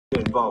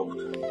involved.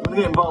 You want to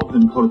get involved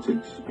in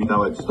politics, you know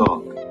where to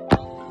start.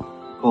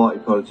 Party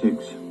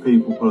politics,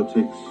 people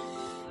politics,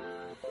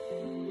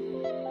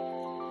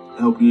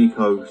 help the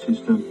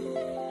ecosystem,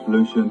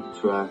 solution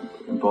to our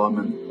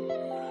environment.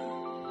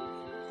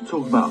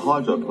 Talk about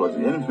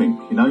hydropolitics, anything,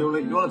 you know,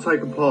 you want to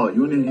take a part,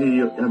 you want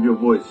to have your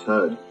voice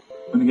heard. You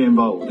want to get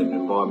involved in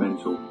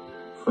environmental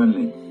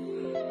friendly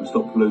and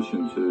stop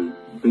pollution to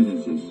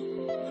businesses,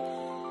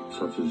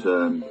 such as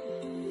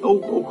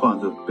all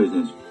kinds of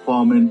business,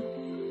 farming,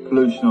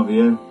 pollution of the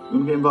air. You want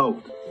to get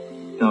involved,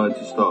 you know where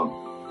to start.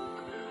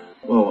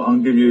 Well, I'll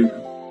give you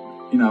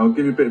a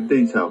bit of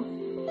detail.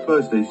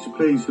 Firstly,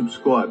 please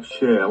subscribe,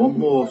 share. I want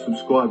more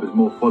subscribers,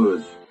 more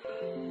followers.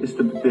 It's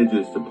the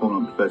prodigious, the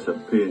prominent professor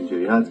at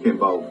PNG. How to get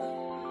involved.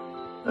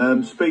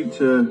 Speak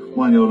to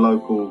one of your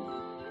local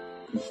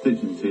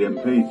constituency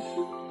MPs.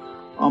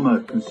 I'm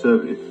a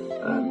Conservative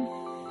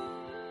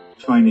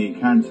trainee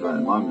councillor at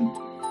the moment.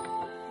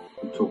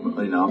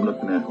 I'm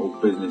looking at all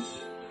business,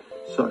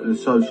 the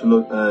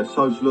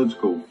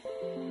sociological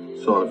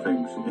side of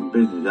things in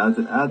business.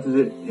 How does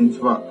it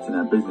interrupt in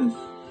our business?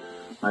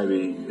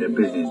 Maybe their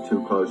business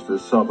too close to a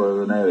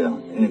suburban area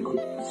in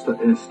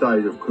a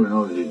stage of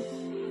criminology.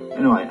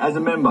 Anyway, as a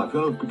member, if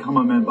you want to become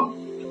a member,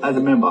 as a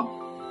member,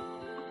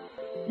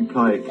 you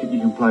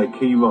can play a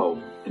key role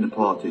in the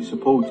party,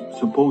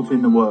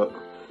 supporting the work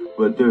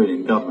we're doing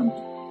in government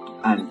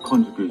and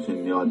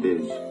contributing the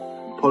ideas,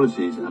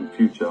 policies and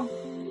future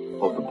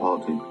of the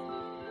party.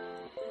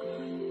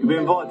 You'll be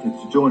invited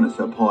to join us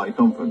at party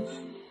conference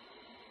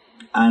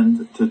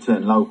and to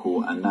attend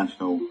local and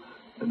national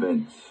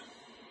events.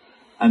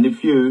 And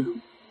if you're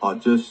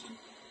just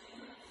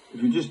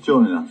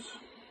joining us,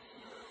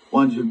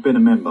 once you've been a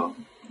member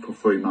for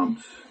 3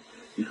 months,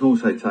 you can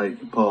also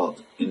take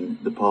part in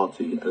the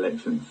party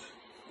elections.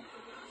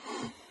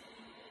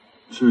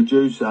 To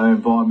reduce our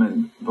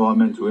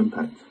environmental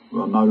impact, we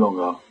are no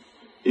longer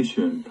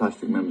issuing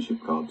plastic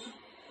membership cards.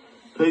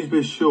 Please be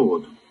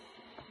assured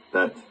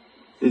that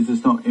this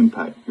does not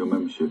impact your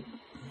membership.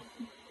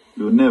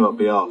 You will never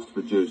be asked to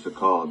produce a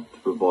card to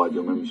provide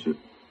your membership.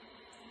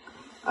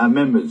 Our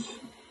members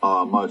are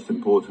our most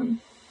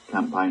important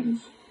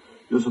campaigners.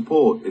 Your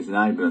support is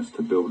enabling us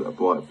to build a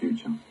brighter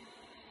future.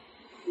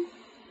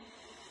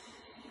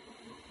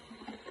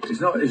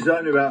 It's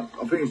only about,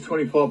 I think it's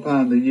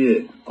 £25 a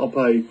year. I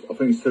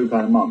think it's £2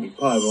 a month. You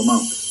pay over a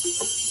month.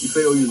 You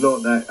feel you'd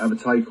like that, have a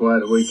takeaway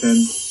at the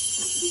weekend,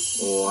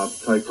 or have a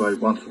takeaway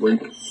once a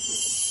week.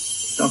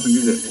 It's nothing,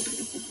 is it?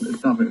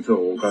 It's nothing at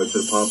all. Or go to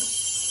the pub.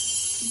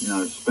 You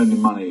know,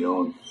 spending money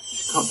on,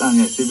 just cut down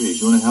the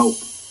activities. You want to help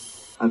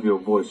have your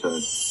voice heard.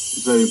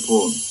 It's very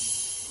important.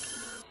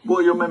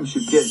 What your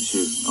membership gets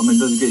you, I mean,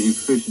 does it get you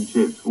fish and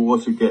chips? Well,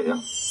 what's it get you?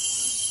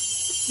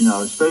 You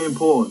know, it's very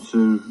important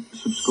to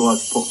subscribe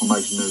to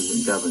Proclamation News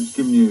and Gatherence,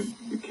 giving you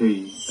the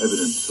key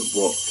evidence of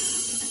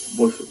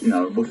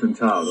what's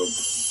entailed of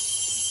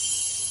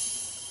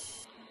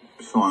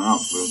signing up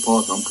with a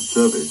party. I'm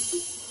Conservative.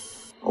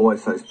 I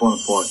always say it's bona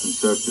fide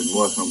Conservative and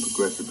working on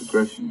progressive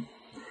progression.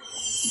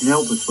 You can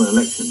help us win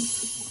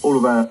elections. All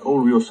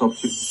of your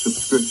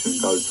subscription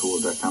goes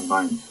towards our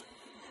campaigns.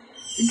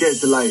 It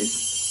gets the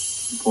latest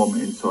from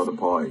inside the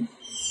party.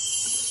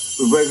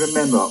 With regular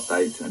member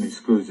updates and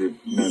exclusive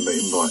member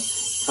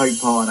invites. Take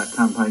part in our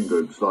campaign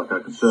groups like our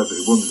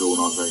Conservative Women's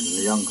Organisation,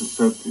 the Young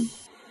Conservatives,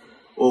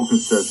 or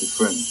Conservative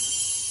Friends.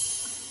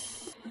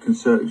 The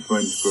Conservative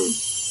Friends Group.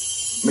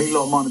 Meet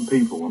like-minded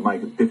people and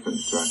make a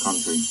difference to our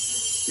country.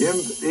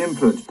 The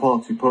influence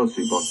party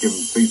policy by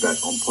giving feedback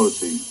on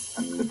policy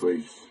and the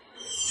briefs.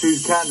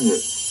 Choose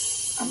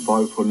candidates and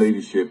vote for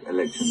leadership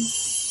elections,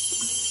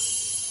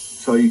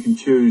 so you can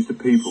choose the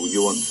people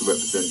you want to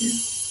represent you.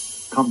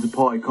 Come to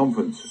party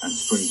conference and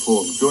spring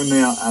forum. Join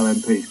our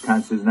MPs,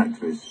 councillors and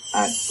activists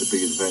at the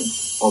biggest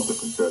events of the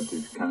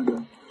Conservative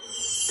calendar.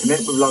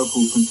 Connect with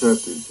local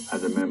Conservatives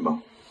as a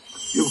member.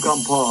 You'll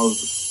become part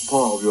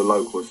of your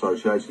local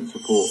association,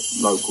 support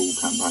local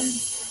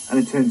campaigns and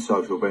attend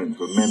social events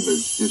with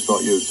members just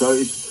like you. So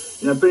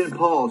it's, being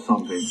part of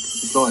something,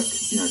 it's like,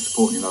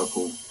 supporting your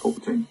local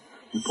football team.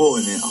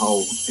 Supporting the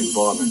whole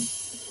environment.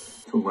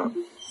 Talking about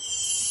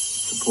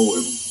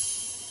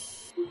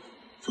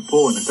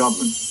supporting the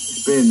government.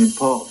 It's being in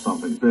part of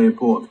something. It's very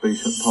important to be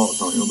part of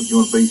something. You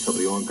want to be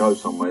something, you want to go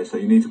somewhere, so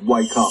you need to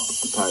wake up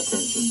and pay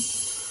attention.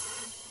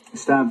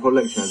 Stand for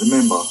election as a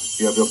member.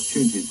 You have the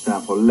opportunity to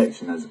stand for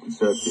election as a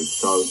Conservative.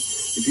 So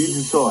if you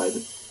decide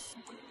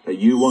that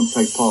you want to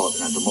take part in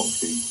that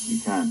democracy, you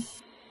can.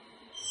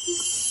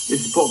 This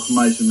is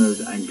Proclamation News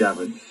and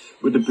Gatherence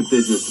with the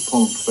prodigious, the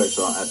prominent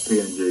professor at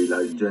PNG,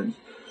 ladies and gents.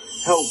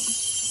 Help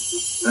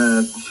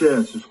share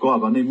and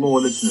subscribe. I need more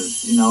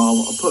listeners.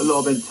 I put a lot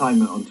of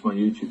entertainment onto my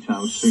YouTube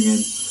channel,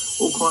 singing,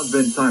 all kinds of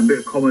entertainment, a bit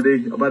of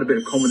comedy. I've had a bit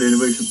of comedy in the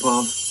recent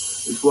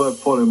past. It's worth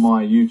following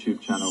my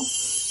YouTube channel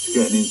to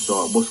get an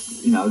insight.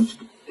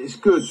 It's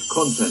good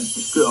content.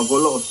 It's good. I've got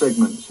a lot of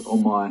segments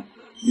on my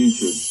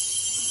YouTube.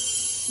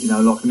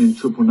 Like an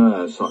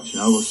entrepreneur as such.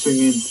 We're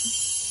singing,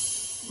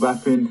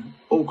 rapping,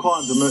 all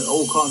kinds of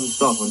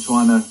stuff. I'm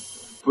trying to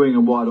bring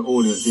a wider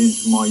audience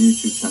into my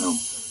YouTube channel.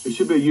 It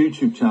should be a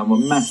YouTube channel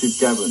with massive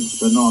gatherings,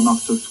 but not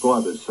enough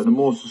subscribers. So the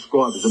more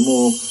subscribers, the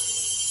more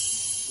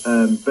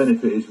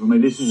benefit is for me.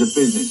 This is a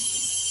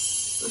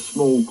business, a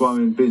small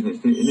growing business.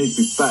 It needs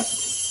to be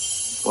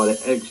backed by the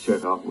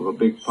exchequer with a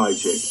big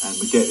paycheck, and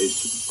we get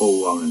this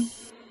ball rolling.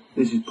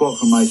 This is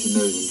Proclamation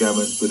News and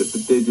Gatherence with the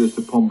prodigious,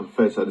 the pomp and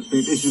professor. This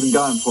has been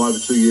going for over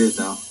 2 years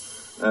now.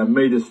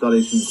 Media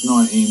studies since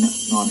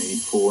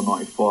 1994,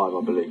 95,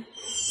 I believe.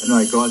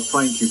 Anyway, guys,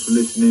 thank you for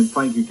listening.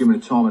 Thank you for giving me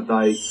the time of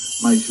day.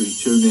 Make sure you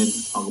tune in.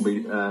 I'm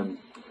going to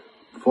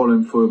be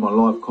following through my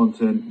live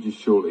content just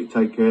shortly.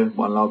 Take care,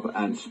 one love,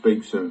 and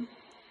speak soon.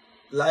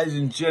 Ladies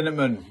and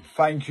gentlemen,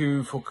 thank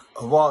you for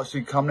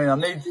actually coming in. I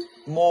need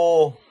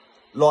more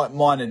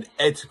like-minded,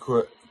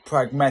 etiquette,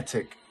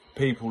 pragmatic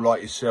people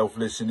like yourself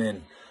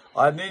listening.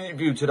 I had an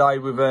interview today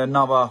with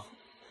another,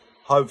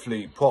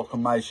 hopefully,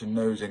 Proclamation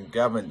News and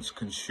Gatherence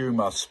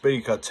consumer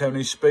speaker,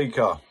 Tony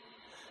speaker,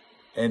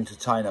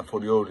 entertainer for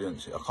the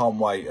audience. I can't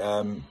wait.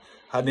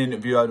 Had an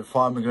interview over the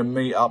phone. We're going to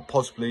meet up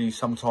possibly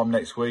sometime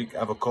next week,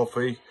 have a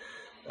coffee.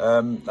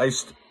 They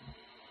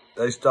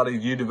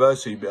studied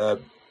university,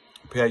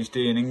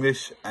 PhD in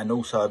English, and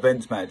also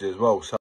events manager as well. So